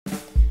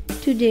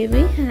Today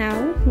we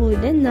have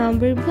wooden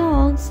number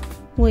blocks.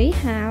 We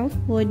have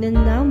wooden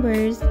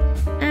numbers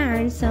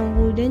and some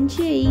wooden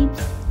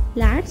shapes.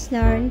 Let's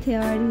learn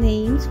their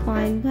names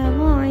one by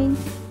one.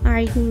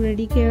 Are you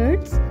ready,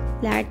 kids?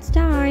 Let's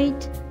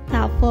start.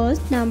 The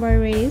first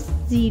number is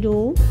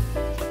 0.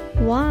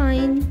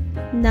 1.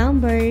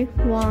 Number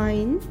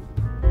 1.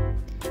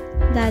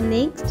 The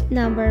next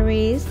number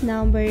is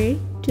number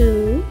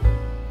 2.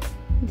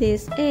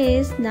 This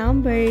is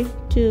number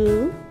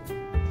 2.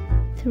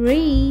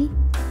 3.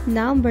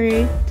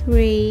 Number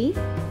 3.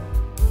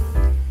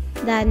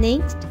 The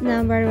next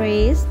number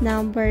is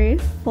number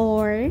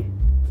 4.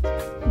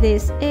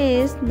 This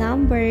is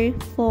number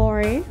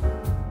 4.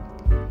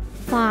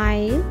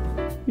 5.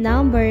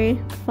 Number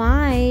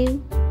 5.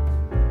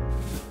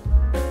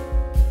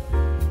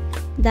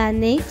 The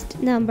next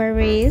number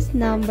is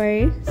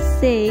number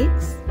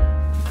 6.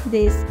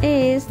 This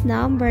is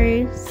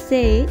number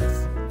 6.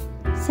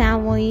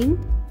 7.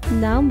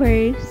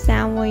 Number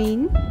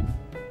 7.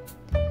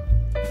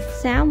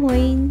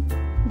 7.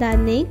 The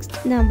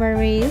next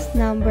number is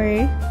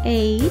number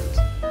 8.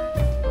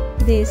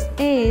 This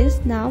is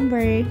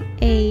number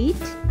 8.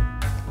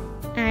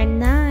 And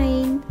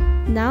 9.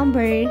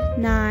 Number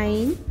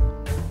 9.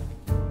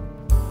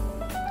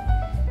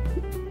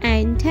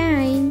 And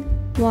 10.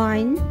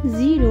 1,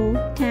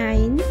 0,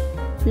 10.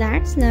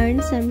 Let's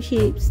learn some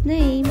shapes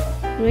name.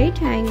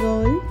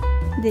 Rectangle.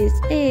 This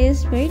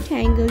is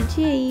rectangle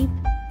shape.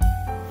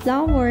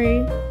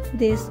 Flower.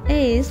 This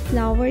is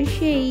flower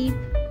shape.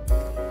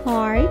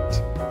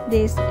 Heart.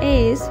 This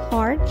is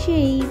heart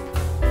shape.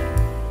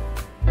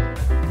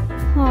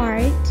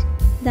 Heart.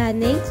 The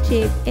next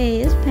shape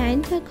is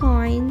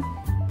pentagon.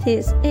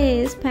 This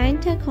is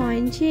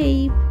pentagon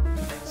shape.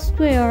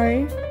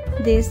 Square.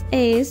 This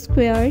is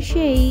square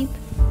shape.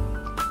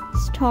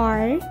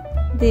 Star.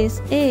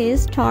 This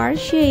is star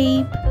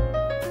shape.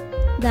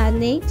 The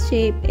next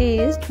shape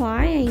is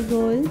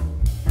triangle.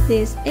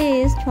 This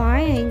is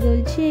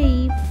triangle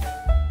shape.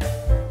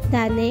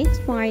 The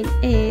next one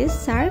is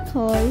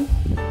circle.